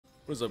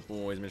What's up,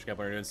 boys? Mishkap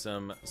are doing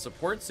some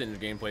support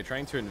Singed gameplay,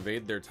 trying to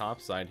invade their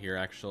top side here,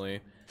 actually.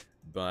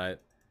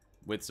 But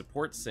with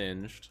support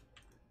Singed,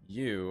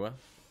 you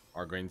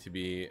are going to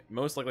be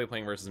most likely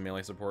playing versus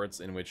melee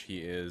supports, in which he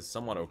is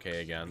somewhat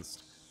okay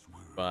against.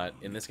 But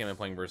in this game, I'm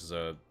playing versus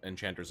a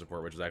enchanter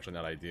support, which is actually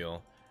not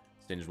ideal.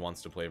 Singed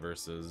wants to play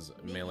versus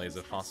melees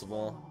if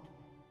possible.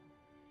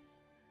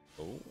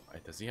 Oh,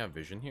 does he have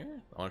vision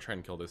here? I want to try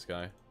and kill this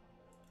guy.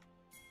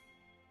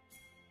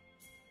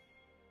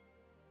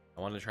 I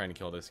want to try and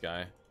kill this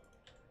guy.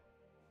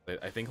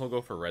 I think he'll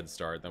go for red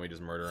start, then we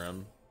just murder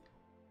him.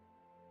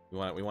 We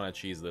want to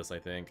cheese this, I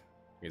think.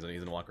 He's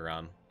gonna walk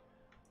around.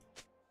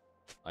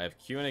 I have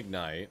Q and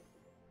Ignite.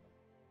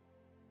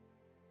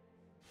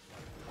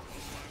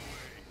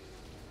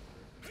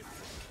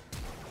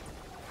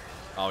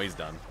 Oh, he's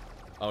done.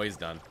 Oh, he's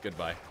done.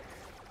 Goodbye.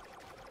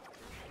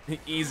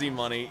 Easy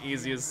money,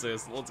 easy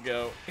assist. Let's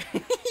go.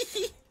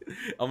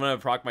 I'm gonna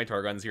proc my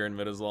Targons here in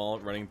mid as well,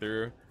 running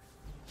through.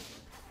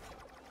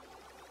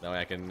 That way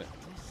I can...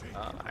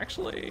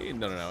 actually,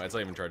 no, it's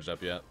not even charged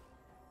up yet.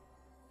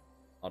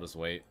 I'll just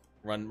wait.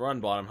 Run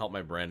bottom, help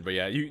my Brand. But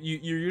yeah,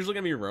 you're usually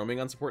gonna be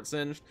roaming on support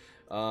Singed.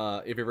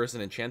 If you're versus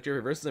an Enchanter, if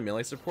you're versus a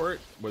melee support,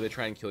 where they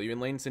try and kill you in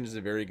lane, Singed is a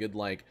very good,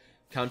 like,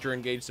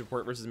 counter-engage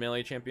support versus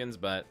melee champions,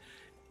 but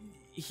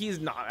he's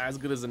not as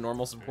good as a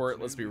normal support,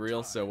 let's be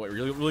real. So what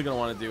you're really gonna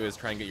want to do is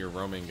try and get your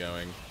roaming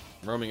going.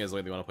 Roaming is the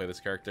way you want to play this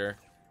character.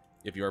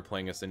 If you are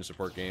playing a Singed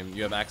support game,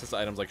 you have access to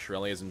items like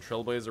Shirelles and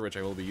Trailblazer, which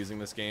I will be using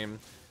this game.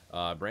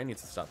 Brand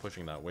needs to stop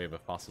pushing that wave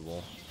if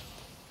possible.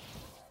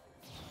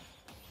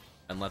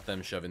 And let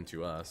them shove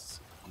into us.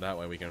 That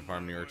way we can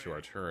farm nearer to our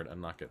turret and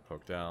not get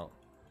poked out.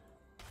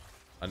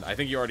 And I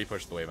think you already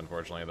pushed the wave,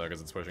 unfortunately, though, because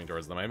it's pushing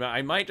towards them.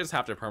 I might just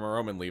have to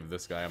perma-roam and leave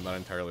this guy, I'm not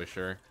entirely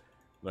sure.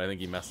 But I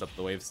think he messed up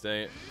the wave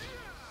state.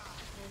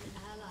 An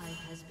ally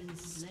has been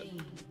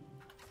slain.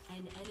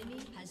 An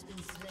enemy has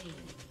been slain.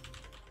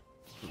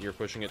 You're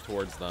pushing it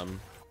towards them.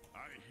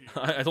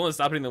 I told him to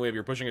stop hitting the wave.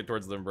 You're pushing it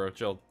towards them, bro.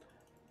 Chill.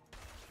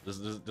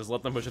 Just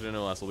let them push it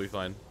into us. We'll be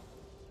fine.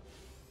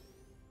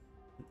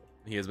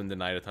 He has been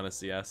denied a ton of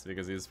CS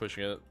because he's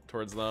pushing it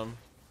towards them.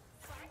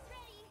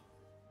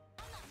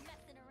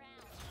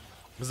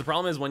 Because the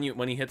problem is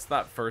when he hits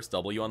that first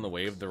W on the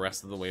wave, the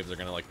rest of the waves are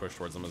gonna like push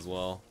towards him as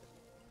well.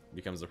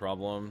 Becomes the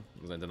problem.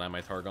 I'm gonna deny my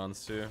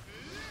Targons too.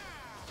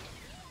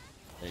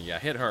 And yeah,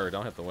 hit her.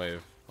 Don't hit the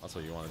wave. That's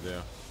what you want to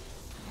do.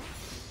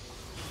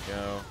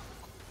 Go.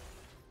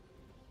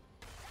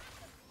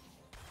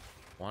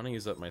 Want to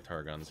use up my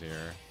Targons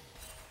here.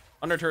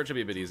 Under turret should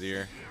be a bit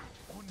easier.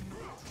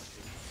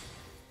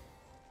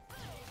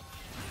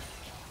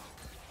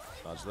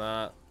 Dodge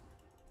that.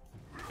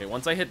 Okay,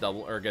 once I hit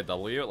double or get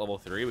W at level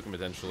 3, we can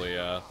potentially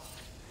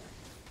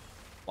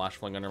flash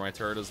fling under my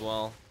turret as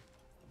well.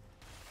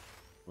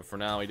 But for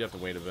now, we do have to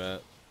wait a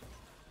bit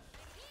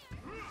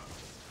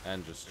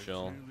and just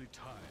chill.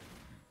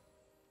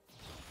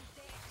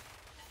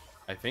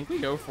 I think we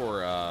go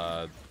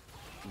for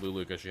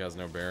Lulu because she has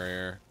no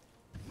barrier.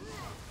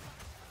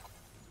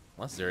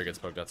 Unless Zeri gets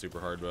poked out super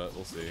hard, but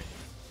we'll see.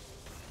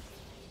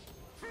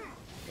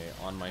 Okay,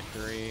 on my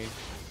 3.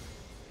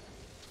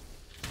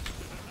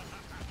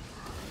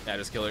 Yeah,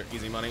 just kill her.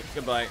 Easy money.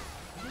 Goodbye.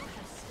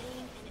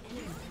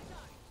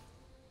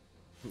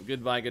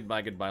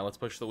 Goodbye. Let's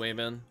push the wave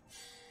in.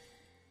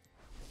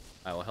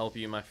 I will help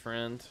you, my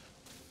friend.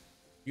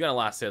 You got a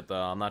last hit,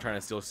 though. I'm not trying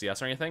to steal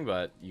CS or anything,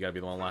 but you gotta be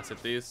the one to last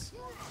hit these.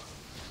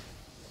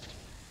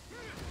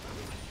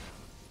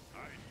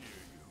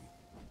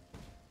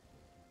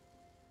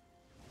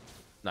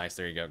 Nice,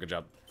 there you go. Good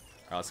job.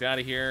 Alright, let's get out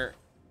of here.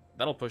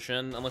 That'll push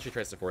in, unless she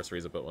tries to force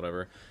freeze it, but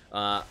whatever.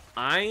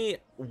 I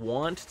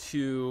want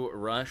to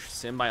rush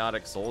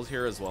Symbiotic Souls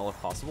here as well if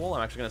possible.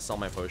 I'm actually going to sell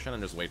my potion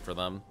and just wait for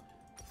them,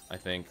 I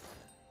think.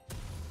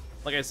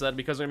 Like I said,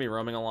 because they're going to be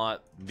roaming a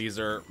lot, these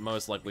are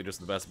most likely just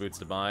the best boots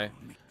to buy.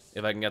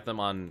 If I can get them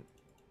on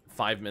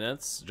 5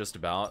 minutes, just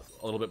about,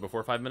 a little bit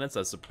before 5 minutes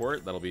as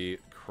support, that'll be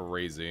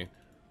crazy.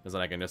 Because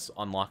then I can just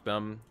unlock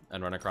them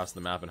and run across the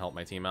map and help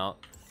my team out.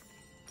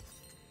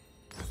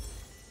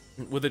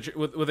 With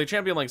a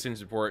champion like Singed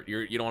support,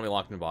 you don't want to be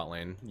locked in bot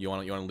lane. You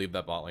want to leave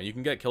that bot lane. You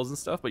can get kills and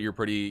stuff, but you're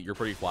pretty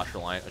flash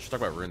reliant. I should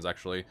talk about runes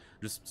actually.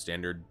 Just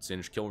standard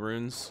Singed kill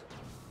runes,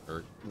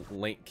 or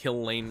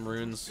kill lane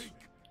runes.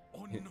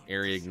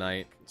 Area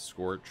Ignite,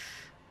 Scorch.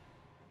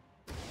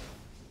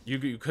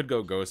 You could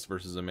go Ghost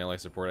versus a melee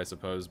support, I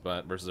suppose,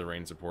 but versus a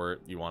range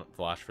support, you want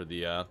flash for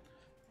the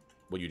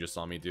what you just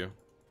saw me do.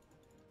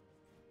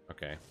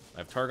 Okay, I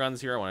have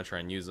Targons here. I want to try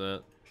and use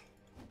it.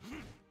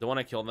 Don't want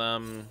to kill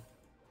them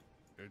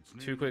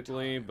too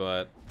quickly,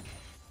 but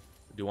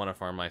I do want to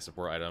farm my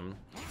support item,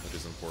 which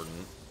is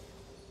important.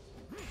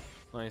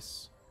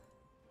 Nice.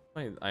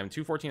 I'm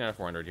 214 out of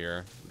 400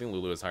 here. I think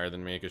Lulu is higher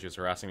than me because she's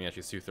harassing me. Yeah,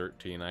 she's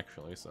 213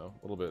 actually, so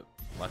a little bit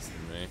less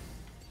than me.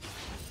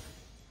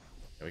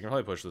 Yeah, we can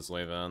probably push this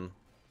wave in. On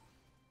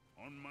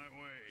my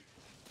way.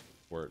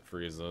 Before it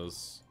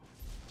freezes.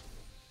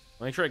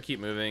 I'll make sure I keep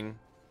moving.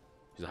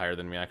 She's higher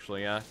than me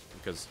actually, yeah,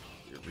 because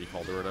you're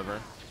recalled or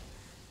whatever.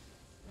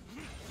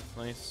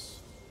 Nice.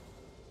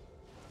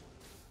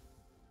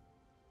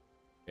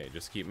 Okay,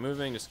 just keep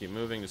moving, just keep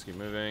moving, just keep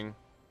moving.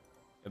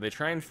 If they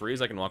try and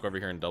freeze, I can walk over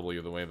here and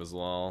W the wave as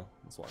well.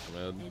 Let's walk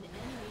mid. An enemy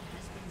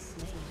has been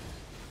slain.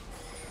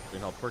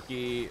 Green help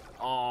Quirky.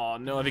 Oh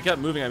no, if he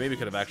kept moving, I maybe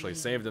could have actually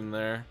saved him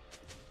there.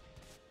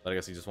 But I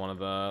guess he just wanted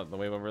the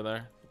wave over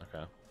there.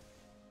 Okay.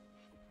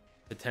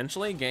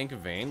 Potentially gank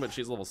Vayne, but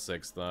she's level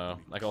 6 though.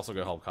 I could also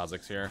go help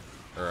Kha'Zix here.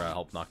 Or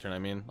help Nocturne, I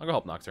mean. I'll go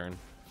help Nocturne.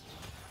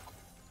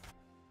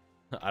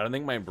 I don't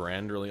think my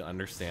brand really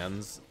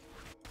understands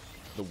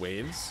the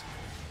waves.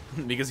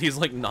 Because he's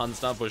like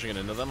non-stop pushing it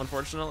into them,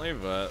 unfortunately,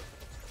 but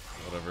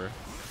whatever.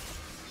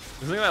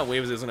 The thing about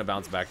waves is gonna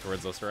bounce back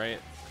towards us, right?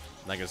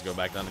 And I can just go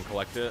back down and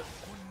collect it.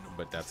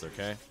 But that's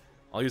okay.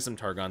 I'll use some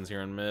Targons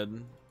here in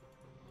mid.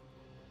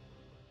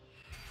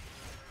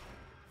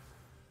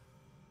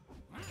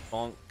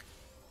 Bonk.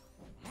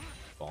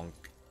 Bonk.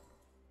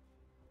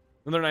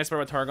 Another nice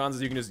part about Targons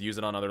is you can just use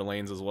it on other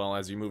lanes as well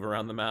as you move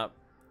around the map.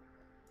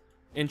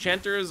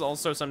 Enchanters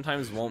also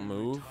sometimes won't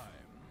move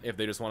if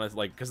they just want to,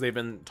 like, because they've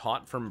been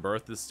taught from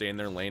birth to stay in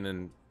their lane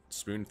and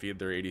spoon feed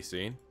their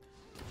ADC.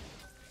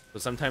 So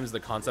sometimes the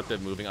concept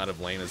of moving out of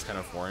lane is kind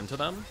of foreign to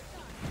them.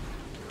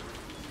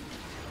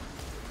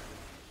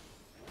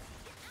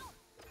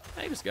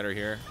 I just get her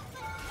here.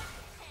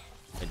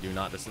 I do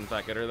not just in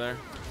fact get her there.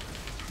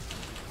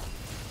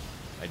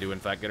 I do in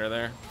fact get her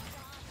there.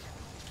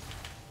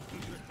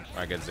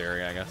 Or I get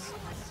Zeri, I guess.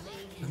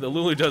 The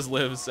Lulu does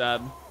live,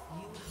 sad.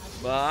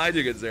 But I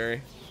do get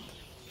Zeri.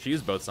 She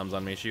used both sums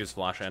on me. She used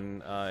Flash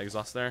and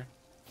Exhaust there.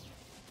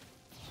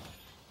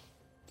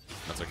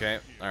 That's okay.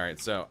 Alright,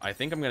 so I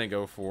think I'm going to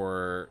go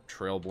for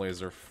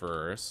Trailblazer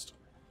first.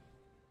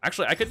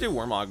 Actually, I could do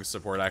Warmog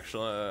support,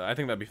 actually. I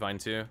think that'd be fine,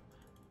 too.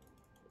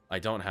 I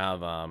don't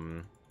have,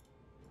 Oh,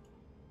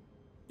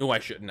 I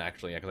shouldn't,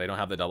 actually, because I don't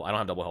have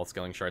double health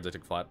scaling shards. I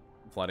took flat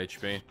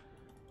HP.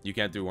 You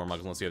can't do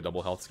Warmogs unless you have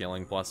double health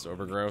scaling plus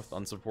overgrowth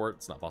on support.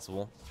 It's not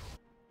possible.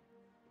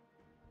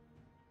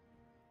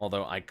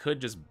 Although I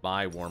could just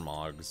buy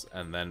Warmogs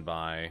and then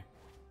buy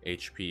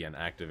HP and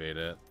activate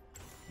it.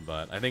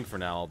 But I think for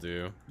now I'll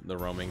do the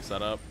roaming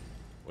setup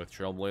with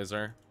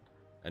Trailblazer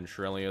and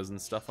Shrelias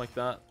and stuff like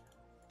that.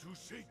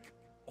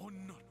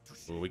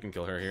 Ooh, we can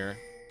kill her here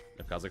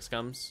if Kha'Zix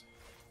comes.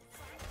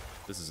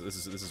 This is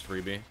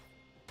freebie.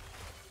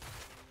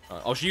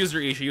 Oh, she used her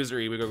E. She used her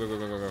E. We go.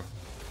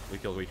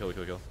 We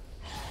kill.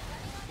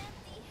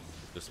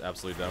 Just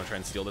absolutely done. I'm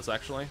trying to steal this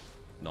actually.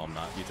 No, I'm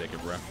not. You take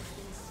it, bro.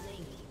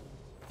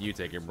 You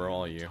take it, bro.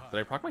 All you. Did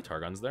I proc my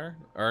Targons there?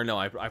 Or no,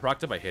 I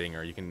procced it by hitting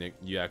her.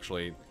 You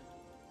actually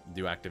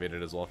do activate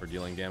it as well for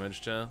dealing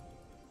damage to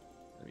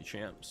enemy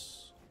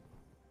champs.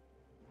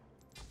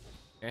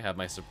 Okay, I have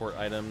my support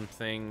item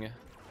thing.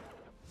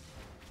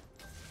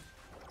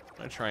 I'm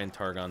gonna try and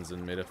Targons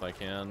in mid if I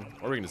can.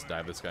 Or we can just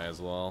dive this guy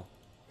as well.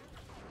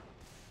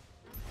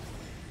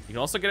 You can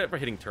also get it for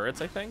hitting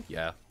turrets, I think?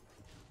 Yeah.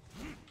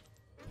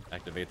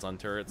 Activates on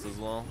turrets as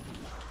well.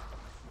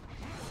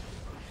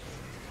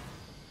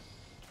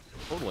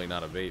 Totally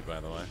not a bait, by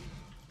the way.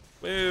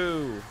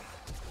 Woo!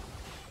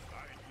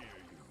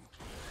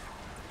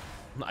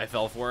 I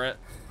fell for it.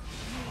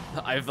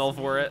 I fell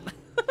for it.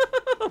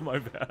 My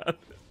bad.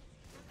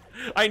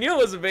 I knew it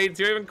was a bait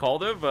too, I even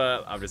called it,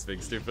 but I'm just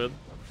being stupid.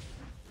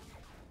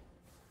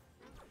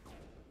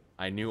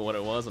 I knew what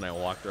it was and I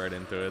walked right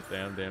into it.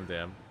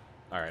 Damn.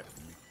 Alright.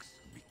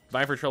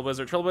 Bye for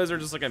Trailblazer. Trailblazer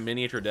is just like a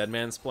miniature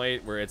Deadman's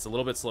Plate, where it's a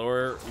little bit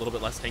slower, a little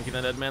bit less tanky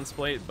than Deadman's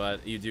Plate,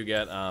 but you do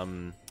get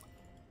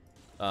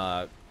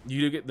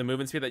the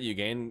movement speed that you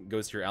gain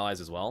goes to your allies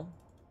as well.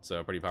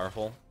 So pretty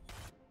powerful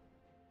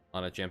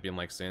on a champion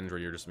like Singed where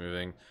you're just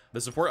moving.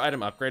 The support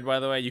item upgrade, by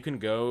the way, you can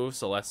go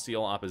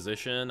Celestial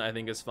Opposition, I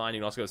think is fine. You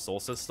can also go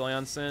Solstice still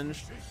on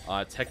Singed.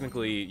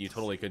 Technically, you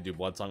totally could do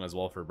Bloodsong as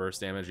well for burst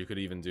damage. You could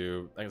even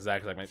do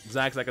Zack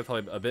is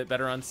probably a bit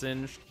better on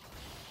Singed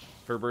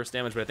for burst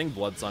damage, but I think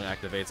Bloodsong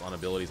activates on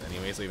abilities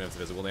anyway, so even if it's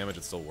physical damage,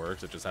 it still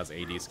works. It just has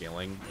AD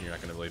scaling, and you're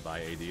not going to really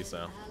buy AD,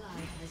 so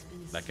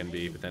that can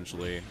be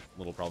potentially a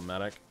little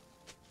problematic.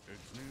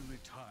 It's nearly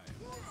time.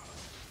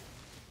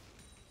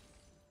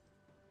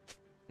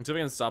 Let's see if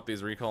we can stop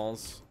these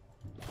recalls.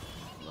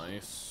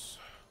 Nice.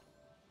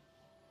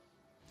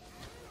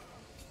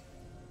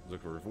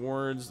 Look for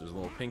rewards. There's a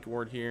little pink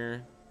ward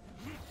here.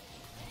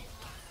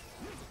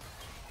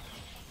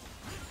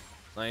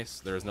 Nice.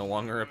 There's no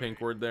longer a pink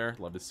ward there.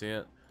 Love to see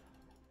it.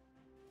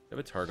 I have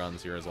a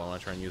Targons here as well. I want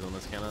to try and use on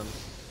this cannon.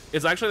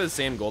 It's actually the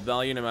same gold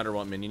value no matter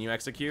what minion you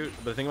execute.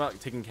 But the thing about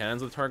taking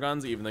cannons with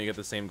Targons, even though you get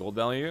the same gold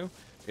value,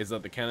 is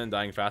that the cannon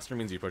dying faster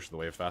means you push the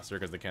wave faster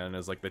because the cannon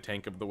is like the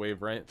tank of the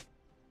wave, right?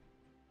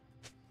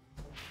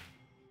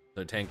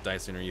 The tank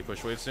dies sooner, you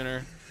push wave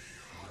sooner.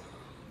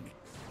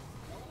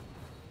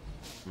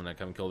 I'm gonna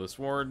come kill this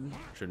ward.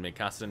 Should make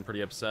Kassadin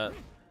pretty upset.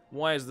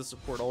 Why is the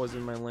support always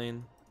in my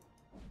lane?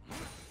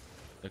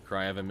 The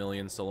cry of a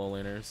million solo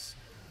laners.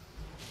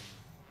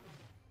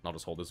 I'll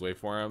just hold this wave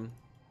for him.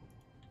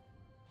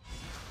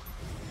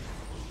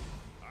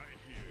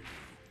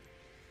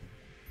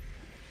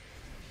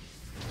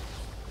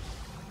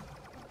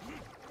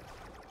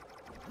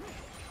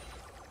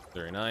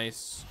 Very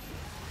nice.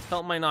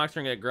 Help my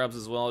Nocturne get grubs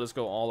as well. Just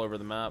go all over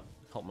the map.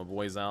 Help my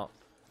boys out.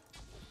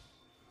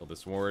 Kill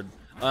this ward.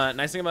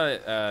 Nice thing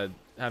about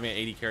having an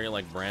 80 carry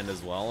like Brand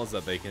as well is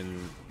that they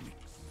can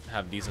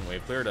have decent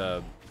wave clear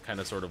to kind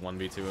of sort of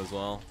 1v2 as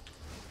well.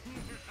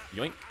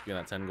 Yoink. Get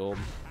that 10 gold.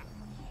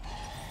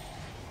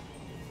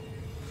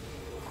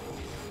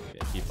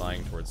 Yeah, keep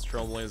buying towards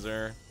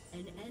Trailblazer.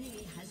 An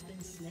enemy has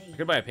been slain. I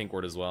could buy a pink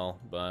ward as well,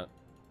 but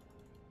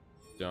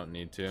don't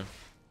need to.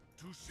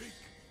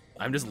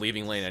 I'm just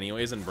leaving lane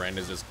anyways, and Brand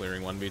is just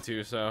clearing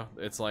 1v2, so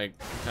it's like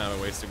kind of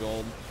a waste of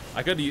gold.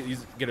 I could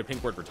get a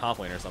pink ward for top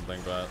lane or something,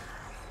 but...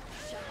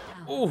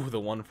 Ooh, the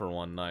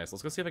 1-for-1, nice.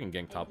 Let's go see if I can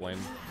gank top lane.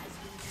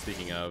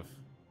 Speaking of...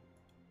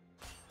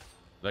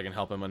 If I can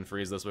help him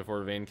unfreeze this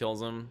before Vayne kills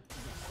him.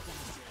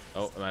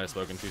 Oh, I might have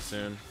spoken too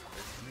soon.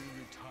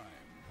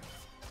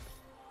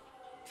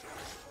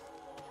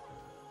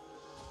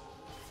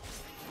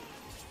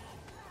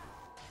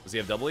 Does he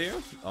have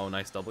W? Oh,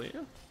 nice W.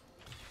 An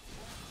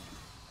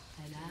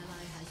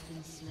ally has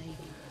been slain.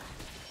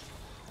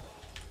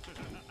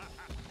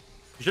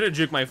 You should have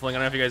juked my fling. I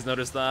don't know if you guys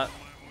noticed that.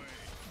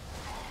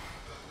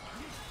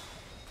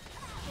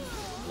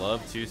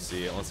 Love to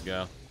see it. Let's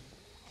go.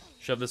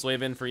 Shove this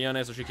wave in for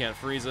Yone so she can't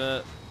freeze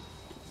it.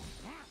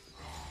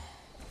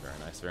 Very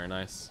nice, very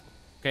nice.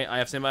 Okay, I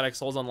have Symbiotic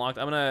Souls unlocked.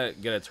 I'm gonna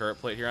get a turret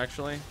plate here,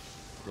 actually.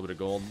 A little bit of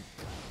gold.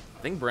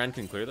 I think Brand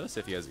can clear this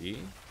if he has E.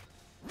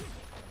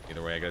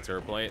 Either way, I get a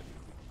turret plate.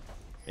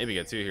 Maybe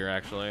get 2 here,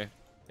 actually.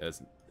 Yeah,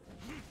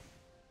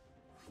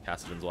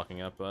 Kassadin's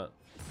walking up, but...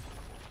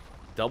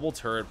 Double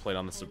turret plate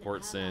on the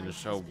support Singe.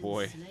 Oh,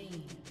 boy.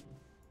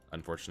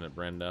 Unfortunate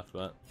Brand death,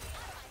 but...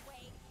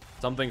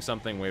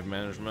 Something wave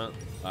management.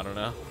 I don't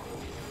know.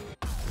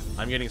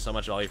 I'm getting so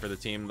much value for the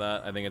team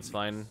that I think it's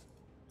fine.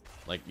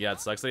 Like, yeah,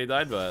 it sucks that he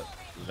died, but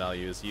the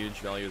value is huge.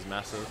 Value is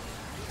massive.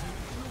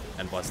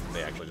 And plus,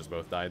 they actually just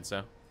both died,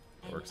 so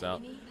it works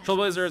out.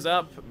 Trailblazer is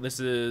up. This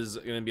is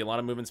going to be a lot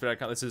of movement speed.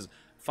 This is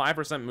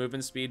 5%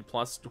 movement speed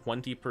plus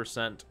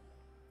 20%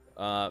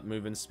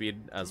 movement speed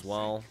as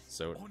well.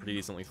 So pretty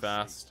decently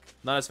fast.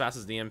 Not as fast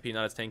as DMP,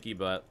 not as tanky,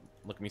 but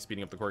look at me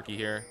speeding up the Corki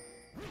here.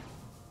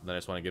 Then I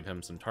just want to give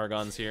him some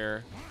Targons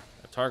here.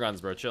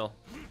 Targons, bro, chill.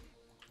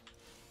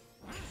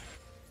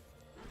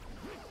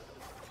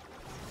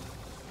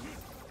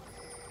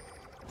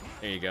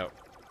 There you go.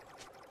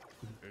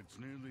 It's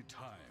nearly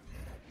time.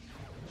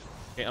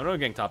 Okay, I'm gonna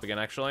gank top again,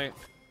 actually.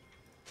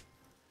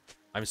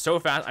 I'm so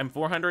fast. I'm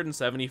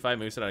 475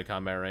 moveset out of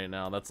combat right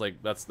now. That's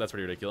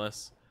pretty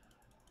ridiculous.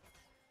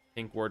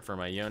 Pink ward for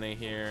my Yone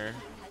here.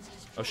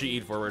 Oh, she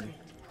E'd forward.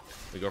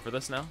 We go for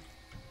this now?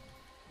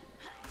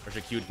 Or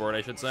she Q'd forward,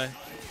 I should say.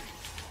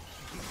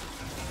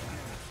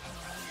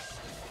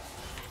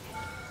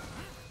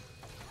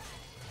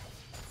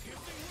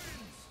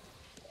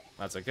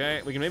 That's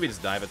okay. We can maybe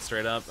just dive it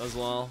straight up as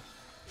well.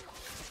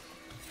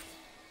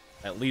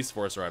 At least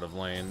force her out of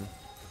lane.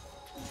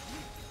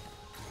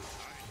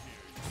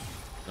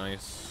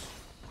 Nice.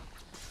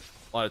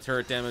 A lot of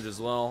turret damage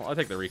as well. I'll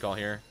take the recall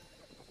here.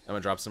 I'm gonna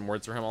drop some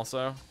words for him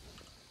also.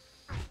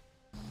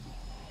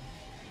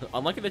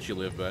 Unlucky that you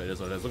live, but it is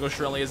what it is. We'll go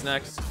Shirley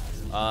next.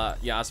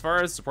 Yeah, as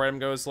far as support item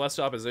goes,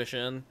 Celestial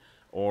Opposition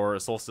or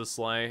Solstice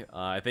Slay.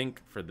 I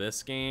think for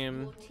this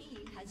game,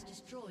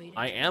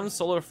 I am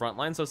solo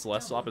frontline, so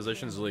Celestial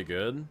Opposition is really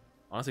good.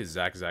 Honestly,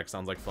 Zac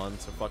sounds like fun,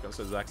 so fuck us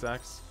with Zac.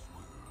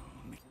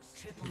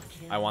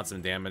 I want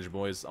some damage,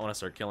 boys. I want to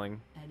start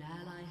killing.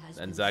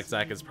 And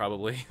Zac is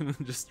probably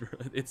just...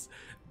 It's...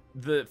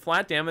 The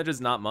flat damage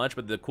is not much,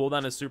 but the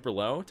cooldown is super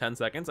low, 10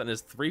 seconds, and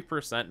is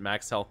 3%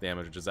 max health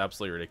damage, which is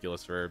absolutely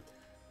ridiculous for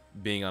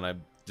being on a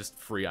just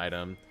free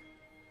item.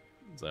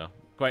 So,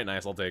 quite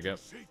nice, I'll take it.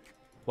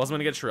 Plus, I'm going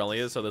to get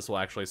Shirelias, so this will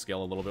actually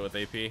scale a little bit with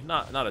AP.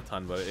 Not a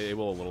ton, but it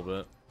will a little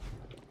bit.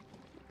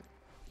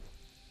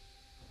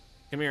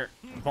 Come here.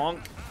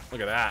 Bonk.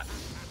 Look at that.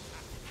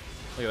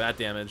 Look at that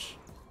damage.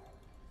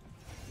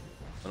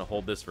 I'm going to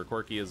hold this for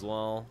Corki as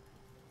well.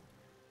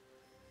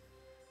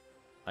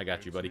 I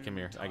got you, buddy. Come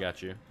here. I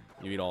got you.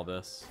 You eat all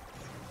this.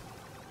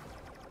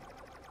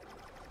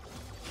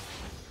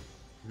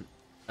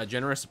 A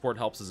generous support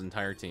helps his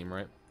entire team,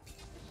 right?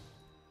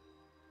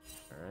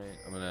 Alright,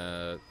 I'm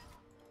gonna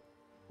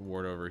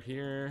ward over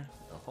here.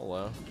 Oh,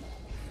 hello.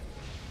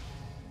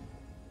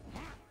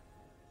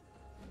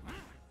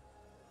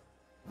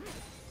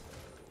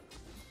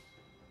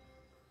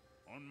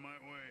 On my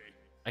way.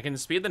 I can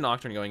speed the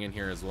Nocturne going in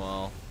here as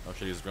well. Oh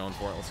shit, he's going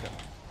for it. Let's go.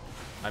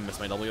 I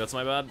missed my W, that's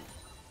my bad.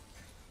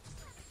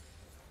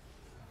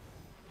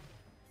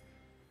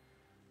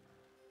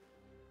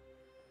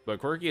 But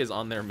Corki is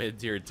on their mid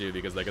tier too,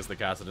 because I guess the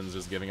Kassadin's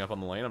just giving up on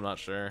the lane. I'm not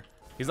sure.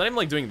 He's not even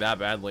like doing that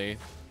badly.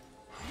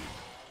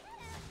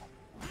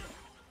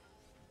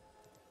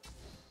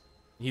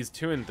 He's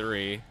 2 and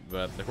 3,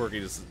 but the Corki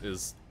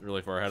is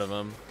really far ahead of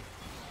him.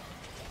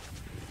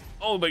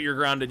 Oh, but you're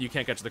grounded. You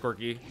can't catch the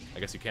Corki. I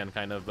guess you can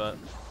kind of, but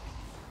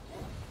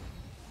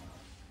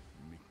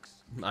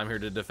I'm here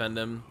to defend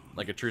him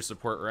like a true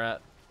support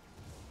rat.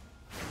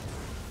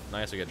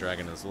 Nice, we get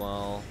Dragon as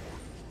well.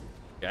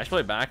 Yeah, I should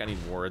play back. I need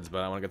wards, but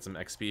I want to get some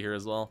XP here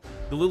as well.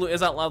 The Lulu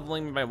is out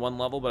leveling me by 1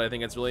 level, but I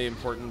think it's really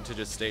important to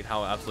just state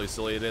how absolutely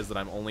silly it is that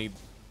I'm only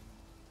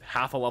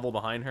half a level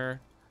behind her.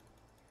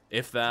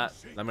 If that,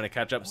 I'm going to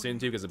catch up soon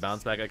too because of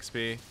bounce back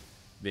XP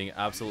being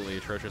absolutely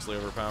atrociously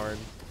overpowered.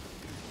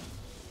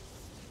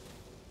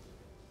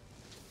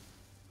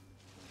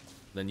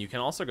 Then you can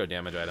also go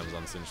damage items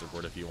on Singed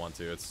support if you want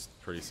to. It's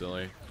pretty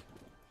silly.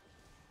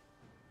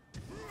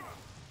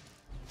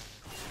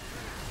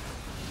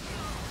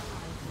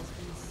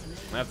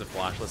 I have to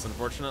flash this,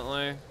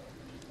 unfortunately.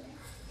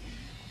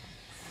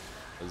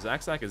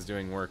 Zack Zack is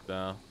doing work,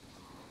 though.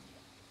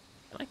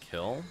 Can I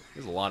kill?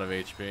 There's a lot of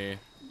HP.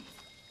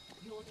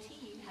 Your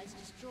team has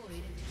destroyed a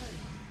turret.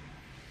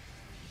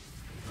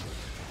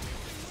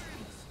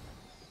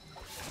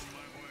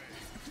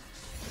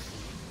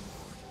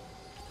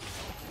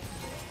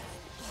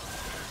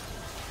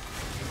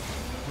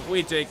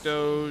 We take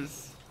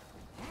those.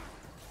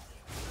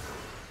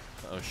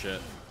 Oh shit.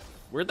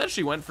 Weird that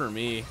she went for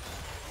me.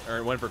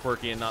 Or went for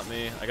Quirky and not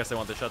me. I guess I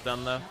want the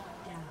shutdown though.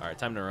 Alright,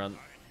 time to run.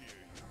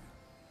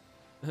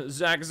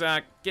 Zack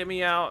Zack, get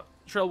me out.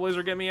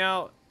 Trailblazer, get me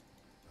out.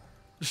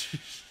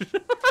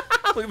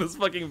 Look at this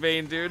fucking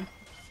vein, dude.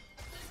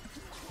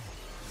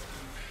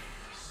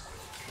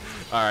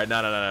 Alright,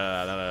 no,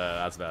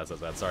 that's bad, that's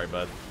bad. Sorry,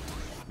 bud.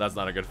 That's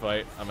not a good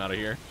fight. I'm out of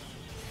here.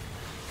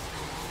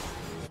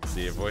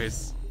 See you,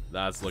 boys.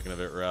 That's looking a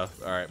bit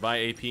rough. Alright,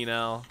 buy AP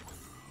now.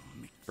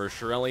 For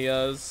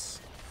Shirelia's.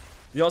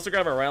 You also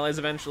grab Rylai's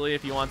eventually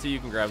if you want to. You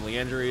can grab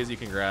Leandries, you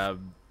can grab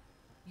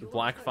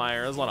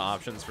Blackfire. There's a lot of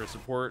options for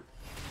support.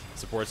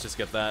 Supports just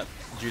get that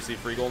juicy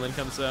free gold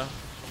income, so.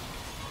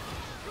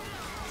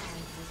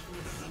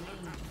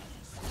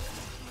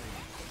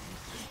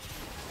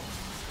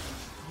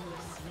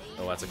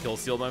 Oh, that's a kill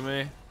steal by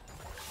me.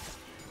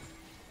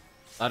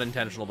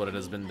 Unintentional, but it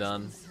has been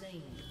done.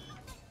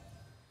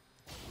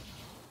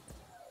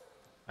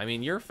 I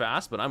mean, you're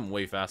fast, but I'm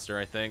way faster,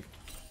 I think.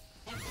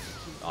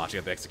 Oh, she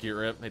got the execute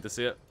rip. Hate to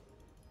see it.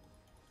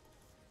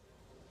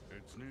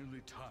 It's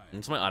nearly time.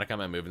 It's my auto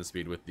combat movement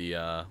speed with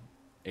the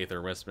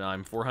Aether Wisp. Now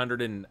I'm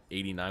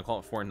 489. Call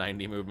it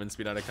 490 movement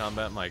speed out of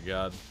combat. My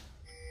god.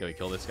 Can we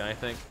kill this guy, I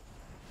think?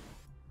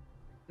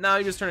 Now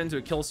you just turn into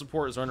a kill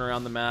support, is running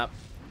around the map,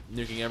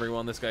 nuking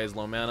everyone. This guy is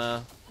low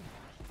mana.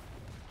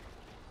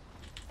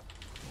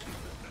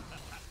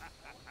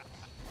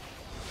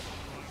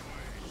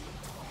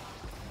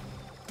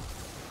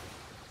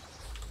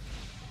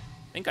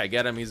 I think I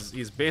get him.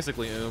 He's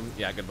basically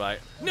Yeah, goodbye.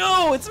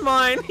 No, it's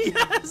mine.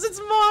 Yes,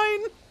 it's mine.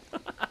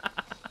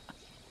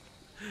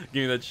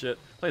 Give me that shit.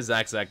 Play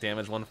Zack Zack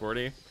damage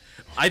 140.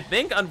 I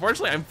think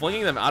unfortunately I'm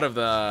flinging them out of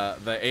the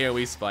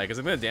AoE spike because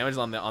I'm gonna damage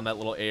on that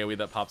little AoE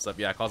that pops up.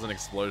 Yeah, cause an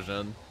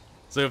explosion.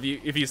 So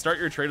if you start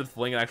your trade with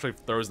fling, it actually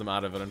throws them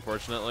out of it.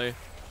 Unfortunately,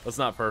 that's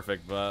not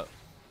perfect, but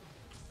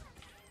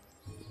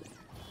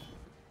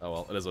oh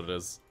well, it is what it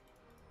is.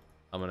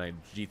 I'm gonna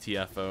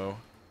GTFO.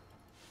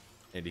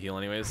 Need to heal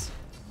anyways.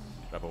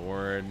 Grab a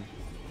ward.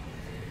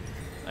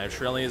 I have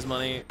Shirelia's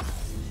money.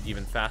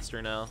 Even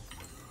faster now.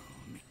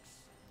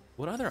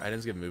 What other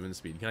items give movement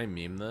speed? Can I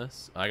meme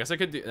this? I guess I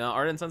could do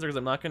Ardent Sensor because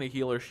I'm not going to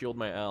heal or shield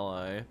my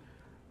ally.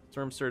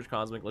 Storm Surge,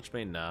 Cosmic,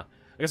 Lichbane, nah. I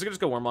guess I could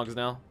just go Warmogs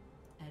now.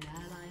 An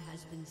ally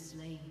has been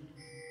slain.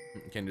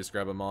 Can just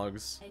grab a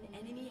Mogs. An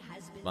enemy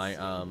has been My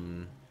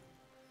slain.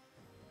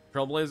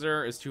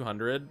 Trailblazer is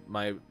 200.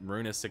 My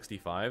Rune is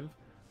 65.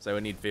 So I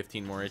would need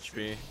 15 more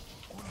HP.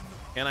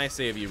 Can I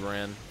save you,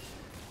 Bran?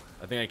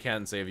 I think I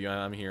can save you.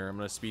 I'm here. I'm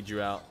gonna speed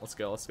you out. Let's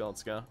go. Let's go.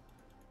 Let's go.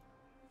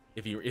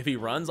 If he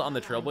runs on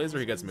the Trailblazer,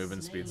 he gets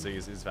movement speed, so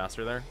he's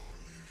faster there.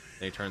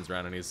 And he turns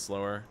around and he's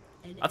slower.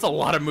 That's a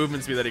lot of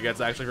movement speed that he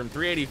gets. Actually, from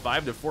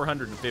 385 to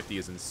 450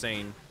 is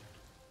insane.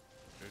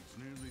 It's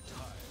nearly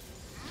time.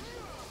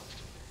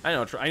 I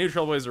knew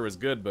Trailblazer was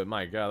good, but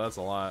my god, that's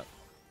a lot.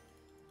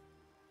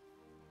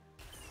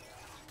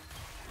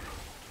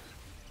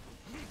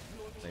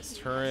 Nice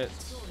turret.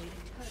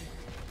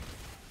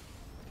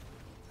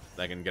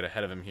 I can get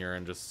ahead of him here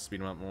and just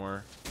speed him up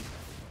more.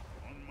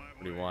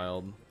 Pretty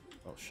wild.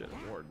 Oh shit,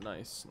 a ward.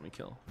 Nice. Let me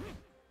kill.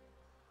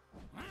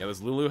 Yeah,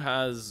 this Lulu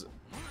has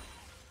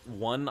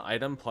 1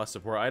 item plus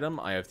support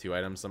item. I have 2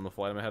 items, so I'm a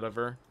full item ahead of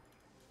her.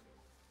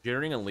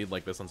 Generating a lead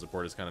like this on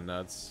support is kind of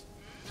nuts.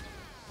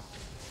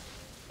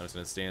 I'm just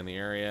gonna stay in the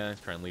area,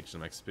 try and leech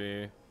some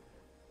XP.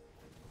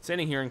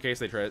 Standing here in case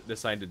they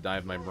decide to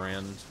dive my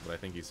brand, but I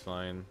think he's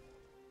fine.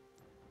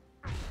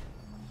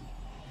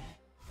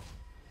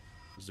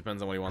 Just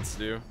depends on what he wants to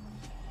do.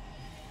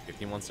 If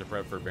he wants to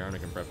prep for Baron, he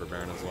can prep for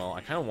Baron as well.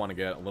 I kind of want to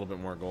get a little bit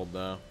more gold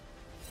though.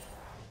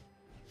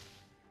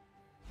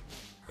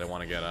 I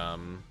want to get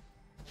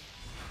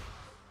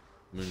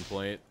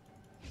Moonplate.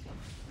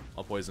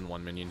 I'll poison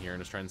 1 minion here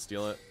and just try and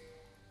steal it.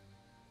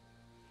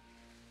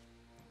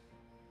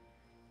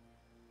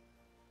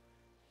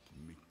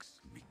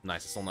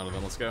 Nice, I stole none of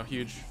them. Let's go.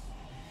 Huge.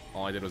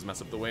 All I did was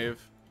mess up the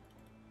wave.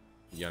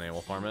 Yone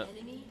will farm it.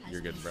 You're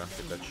good, bro.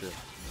 Get that shit.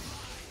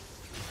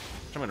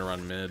 I'm gonna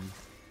run mid.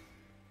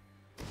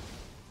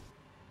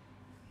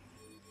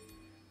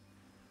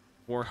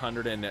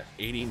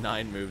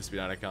 489 move speed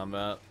out of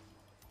combat.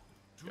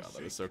 God,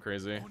 that is so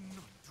crazy.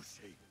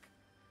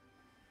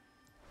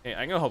 Hey,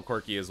 I can go help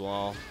Corki as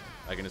well.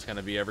 I can just kind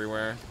of be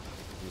everywhere.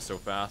 I'm so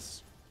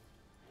fast.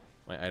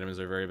 My items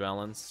are very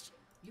balanced.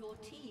 Your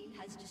team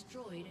has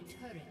destroyed a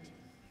turret.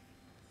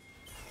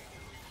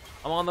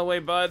 I'm on the way,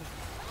 bud.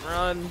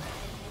 Run. An enemy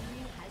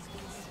has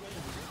been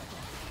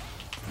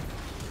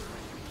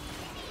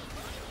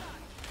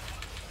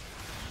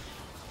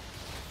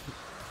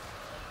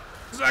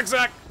slain.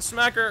 Zack,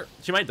 smack her.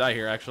 She might die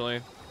here,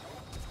 actually.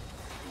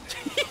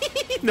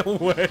 No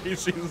way,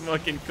 she's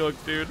fucking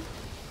cooked, dude.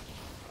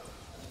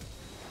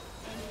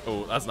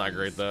 Oh, that's not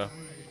great, though.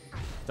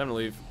 Time to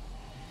leave.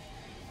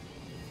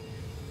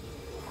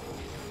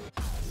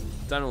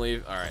 Time to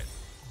leave. All right.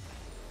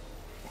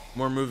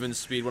 More movement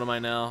speed. What am I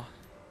now?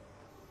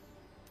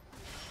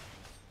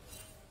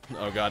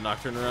 Oh god,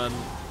 Nocturne run.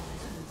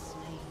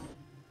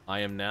 I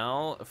am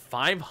now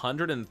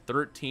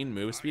 513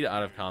 move speed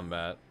out of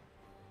combat.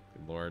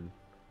 Good lord.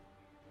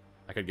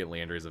 I could get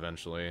Landry's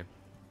eventually.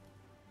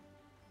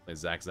 Like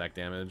Zack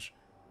damage.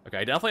 Okay,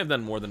 I definitely have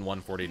done more than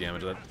 140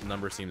 damage. That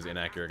number seems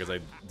inaccurate because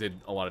I did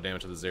a lot of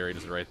damage to the Zeri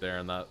just right there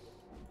in that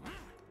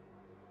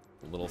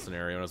little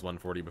scenario. It was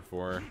 140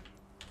 before.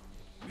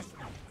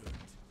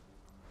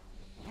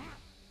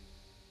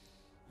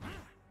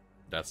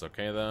 That's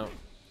okay though.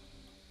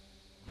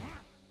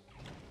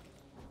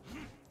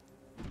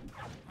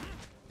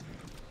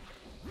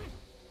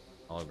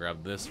 I'll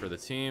grab this for the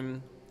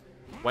team.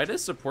 Why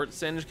does support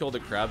Singe kill the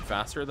crab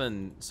faster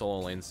than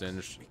solo lane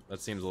Singe?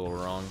 That seems a little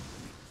wrong.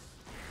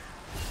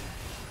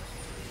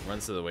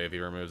 Runs to the wave, he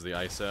removes the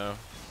ISO.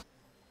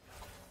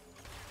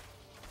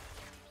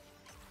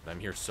 I'm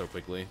here so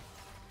quickly.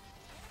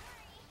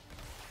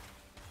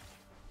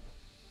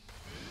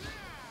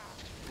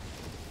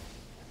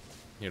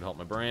 Here to help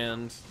my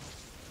brand.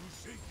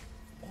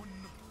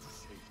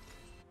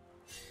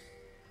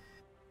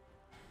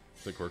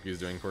 The Corki's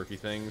doing quirky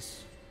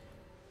things.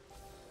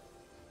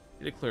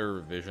 Need a clear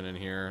vision in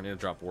here. I need to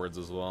drop wards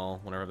as well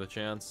whenever I have the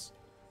chance.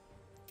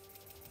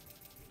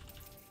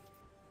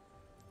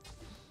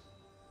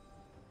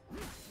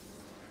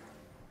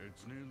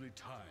 It's nearly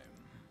time.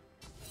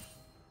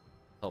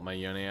 Help my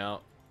Yone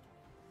out.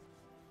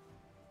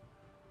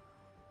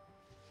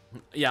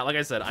 Yeah, like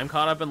I said, I'm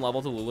caught up in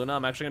level to Luluna.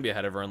 I'm actually gonna be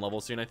ahead of her in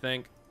level soon, I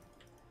think.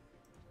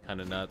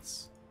 Kinda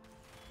nuts.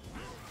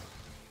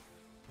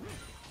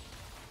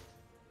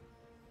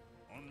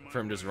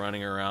 From just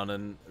running around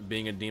and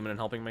being a demon and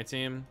helping my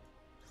team.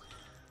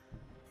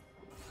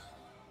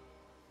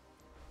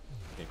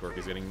 Okay,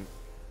 Corki's getting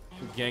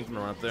ganked and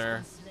run up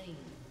there.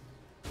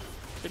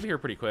 Should be here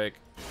pretty quick.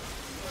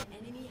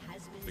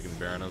 We can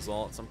Baron us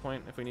all at some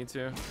point if we need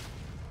to.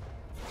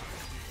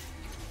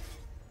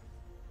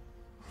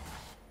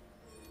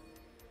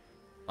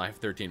 I have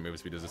 13 move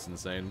speed. Is this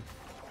insane?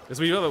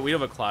 Because we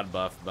have a cloud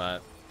buff,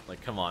 but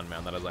like, come on,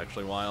 man, that is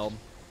actually wild.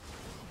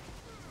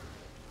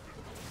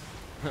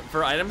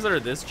 For items that are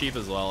this cheap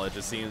as well, it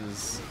just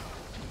seems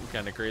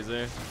kind of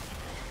crazy.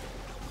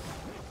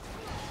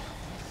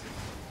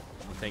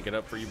 Tank it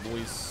up for you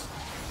boys.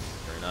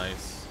 Very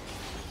nice.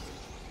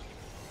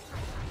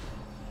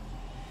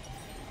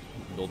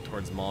 Build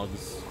towards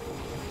Mogs.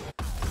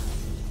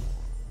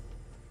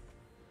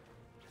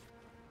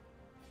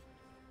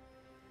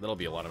 That'll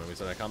be a lot of movies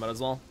in that combat as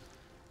well.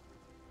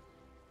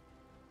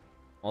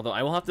 Although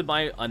I will have to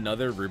buy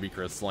another Ruby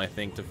Crystal, I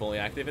think, to fully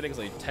activate it, because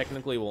I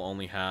technically will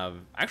only have...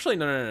 Actually,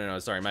 no,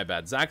 sorry, my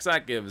bad.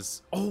 Zack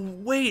gives... Oh,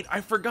 wait,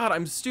 I forgot,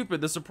 I'm stupid.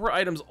 The support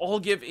items all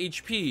give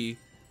HP.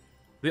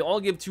 They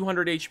all give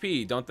 200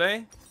 HP, don't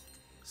they?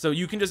 So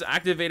you can just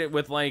activate it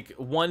with, like,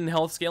 1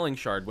 health scaling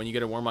shard when you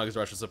get a Warmog's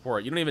Rush of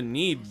support. You don't even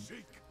need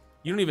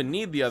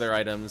the other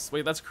items.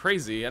 Wait, that's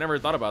crazy. I never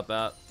thought about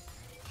that.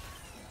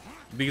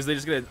 Because they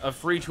just get a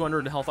free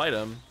 200 health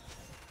item.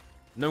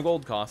 No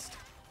gold cost.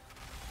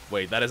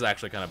 Wait, that is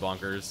actually kind of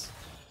bonkers.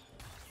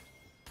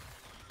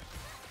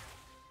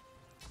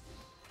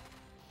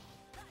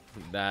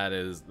 That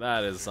is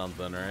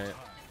something, right?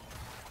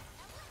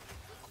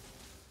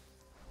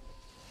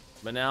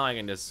 But now I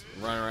can just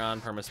run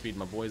around, perma speed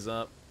my boys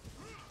up.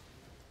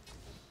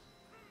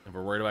 If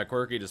we're worried about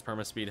Quirky, just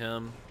perma speed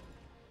him.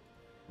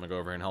 I'm gonna go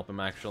over here and help him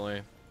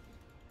actually.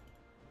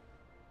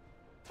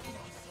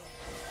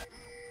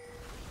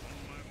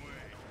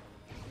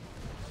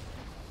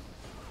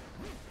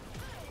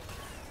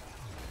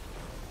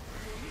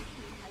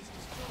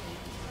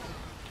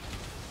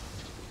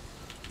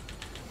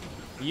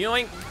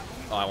 Yoink!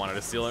 Oh, I wanted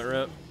to steal it,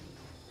 rip.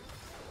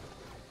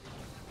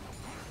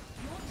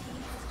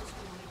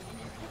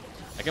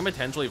 I can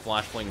potentially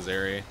flash fling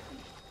Zeri. An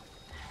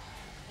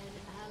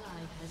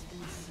ally has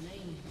been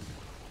slain.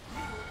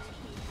 Your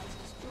team has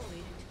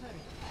destroyed a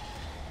turret.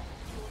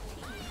 Your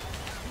team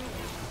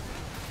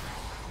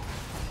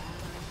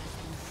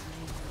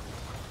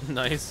has slain.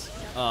 Nice.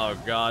 Oh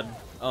god.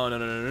 Oh no.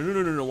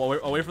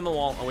 Away from the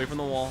wall. Away from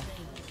the wall.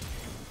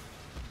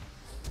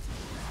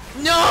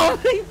 No!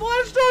 He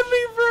flashed on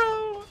me,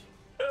 bro!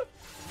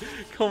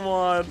 Come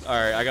on.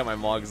 Alright, I got my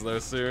Mogs though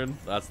soon.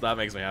 That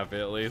makes me happy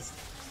at least.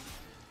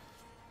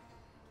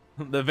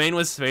 The Vayne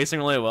was spacing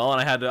really well, and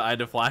I had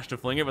to flash to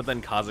fling it, but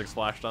then Kha'Zix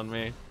flashed on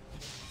me.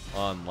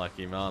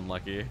 Unlucky, man,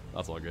 unlucky.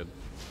 That's all good.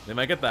 They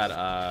might get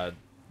that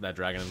that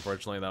dragon,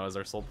 unfortunately. That was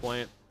our soul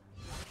point.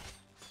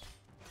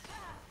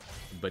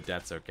 But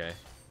that's okay.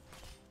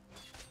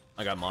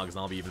 I got Mogs, and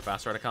I'll be even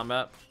faster out of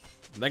combat.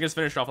 That gets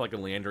finished off like a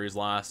Leandry's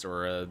last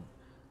or a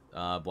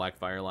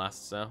Blackfire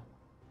last, so.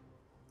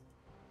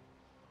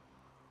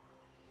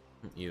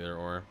 Either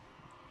or.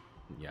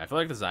 Yeah, I feel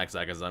like the Zac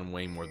has done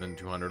way more than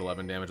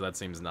 211 damage. That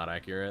seems not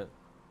accurate.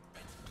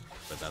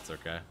 But that's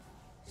okay.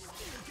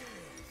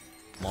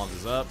 Mogs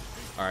is up.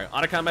 Alright,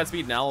 auto combat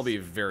speed now will be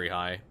very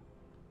high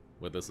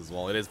with this as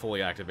well. It is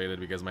fully activated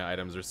because my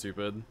items are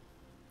stupid.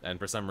 And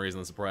for some reason,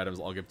 the support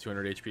items all give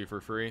 200 HP for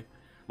free.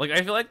 Like,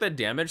 I feel like the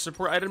damage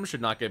support items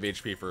should not give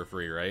HP for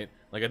free, right?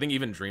 Like, I think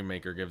even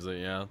Dreammaker gives it,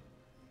 yeah.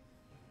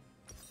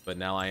 But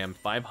now I am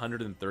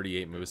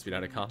 538 move speed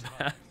out of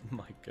combat.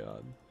 My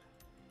god.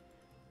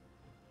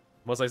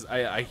 Plus,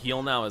 I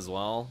heal now as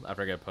well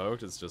after I get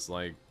poked. It's just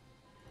like,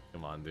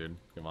 come on, dude.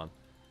 Come on.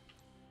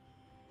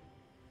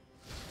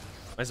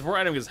 My support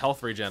item gives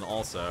health regen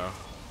also.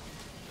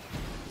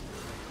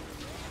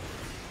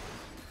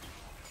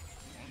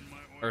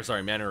 Or,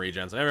 sorry, mana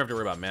regen. So I never have to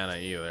worry about mana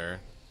either.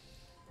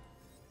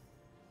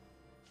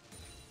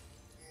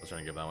 I was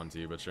trying to give that one to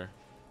you, but sure.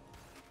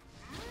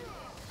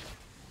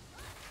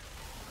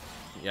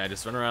 Yeah, I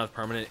just run around with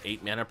permanent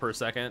 8 mana per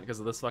second because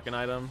of this fucking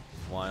item.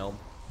 Wild.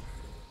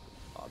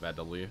 Oh, bad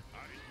W.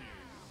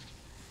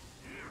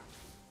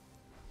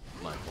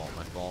 My fault,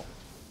 my fault.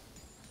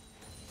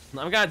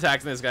 I'm kind of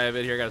attacking this guy a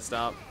bit here. Gotta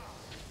stop.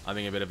 I'm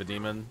being a bit of a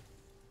demon.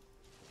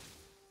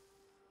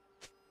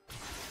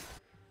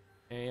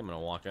 Okay, I'm gonna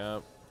walk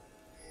up.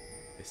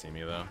 They see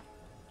me though.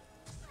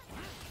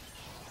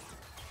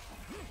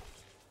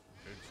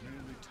 It's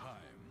nearly time.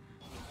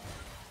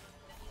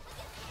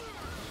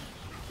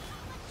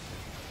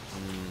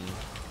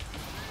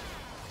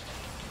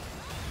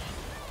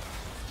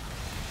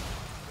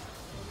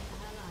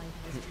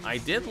 I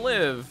did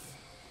live,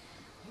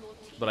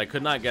 but I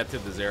could not get to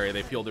this area.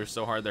 They peeled her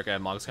so hard. Their guy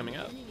had Mogs coming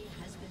up.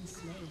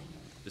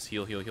 Just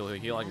heal, heal, heal,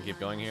 heal, heal. I can keep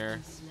going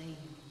here.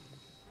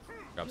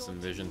 Grab some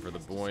vision for the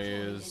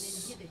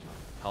boys.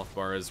 Health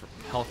bar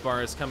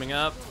is coming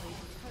up.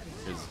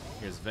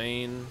 Here's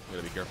Vayne.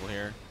 Gotta be careful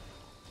here.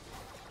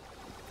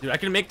 Dude, I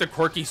can make the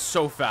Corki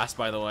so fast,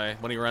 by the way,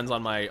 when he runs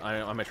on my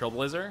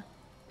Trailblazer.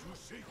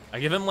 I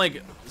give him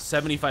like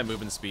 75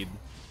 movement speed.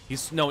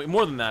 He's no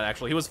more than that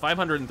actually. He was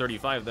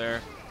 535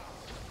 there.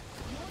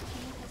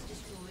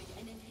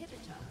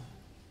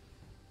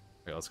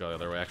 Okay, let's go the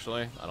other way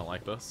actually. I don't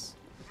like this.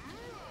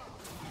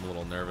 I'm a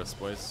little nervous,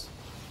 boys.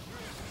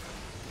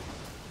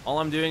 All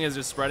I'm doing is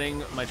just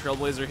spreading my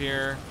Trailblazer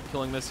here,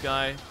 killing this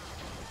guy.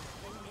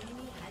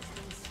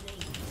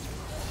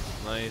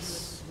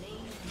 Nice.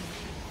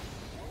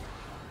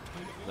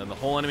 Then the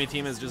whole enemy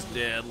team is just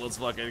dead. Let's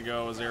fucking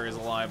go. Azeri's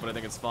alive, but I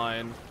think it's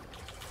fine.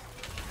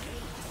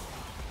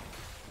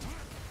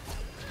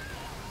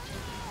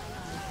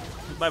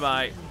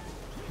 Bye-bye.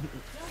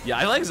 Yeah,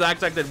 I like Zac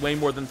did way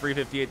more than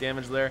 358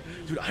 damage there.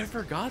 Dude, I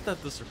forgot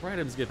that the support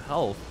items give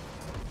health.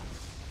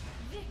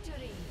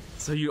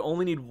 So you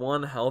only need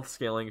one health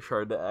scaling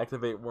shard to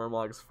activate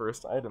Warmog's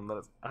first item. That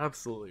is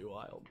absolutely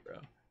wild, bro.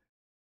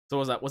 So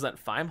was that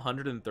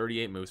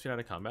 538 move speed out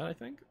of combat, I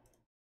think?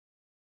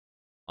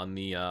 On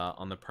the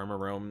perma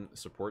roam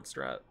support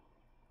strat.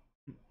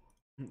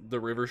 The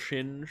river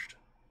shinged.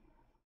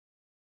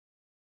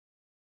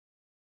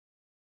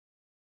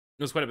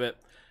 It was quite a bit.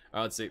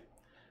 Let's see.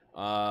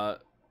 I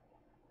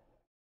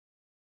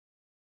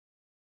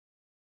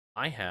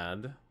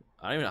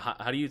don't even know,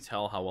 how do you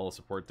tell how well the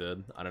support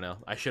did? I don't know.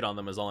 I shit on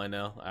them is all I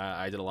know.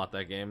 I did a lot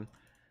that game.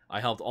 I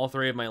helped all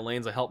 3 of my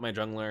lanes. I helped my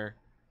jungler.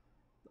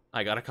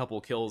 I got a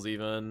couple kills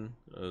even.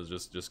 It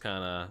was just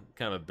kind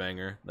of a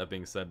banger. That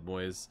being said,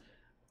 boys,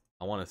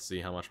 I want to see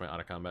how much my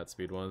auto combat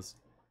speed was.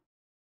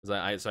 So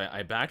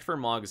I backed for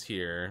Mogs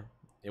here.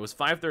 It was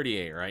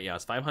 538, right? Yeah,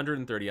 it's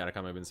 530 auto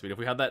combat movement speed. If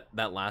we had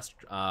that last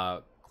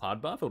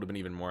cloud buff, it would have been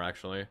even more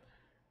actually,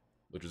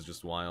 which is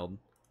just wild.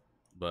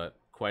 But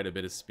quite a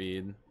bit of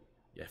speed.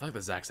 Yeah, I feel like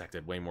the Zac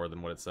did way more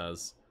than what it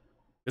says.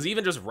 Because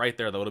even just right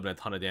there, that would have been a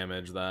ton of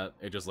damage that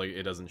it just, like,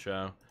 it doesn't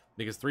show.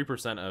 Because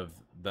 3% of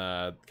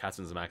the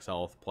Cassian's max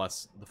health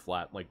plus the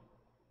flat, like,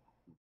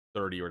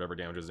 30 or whatever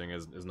damage is doing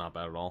is not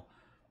bad at all.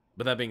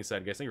 But that being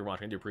said, guys, thank you for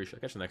watching. I do appreciate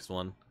it. Catch you in the next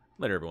one.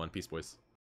 Later, everyone. Peace, boys.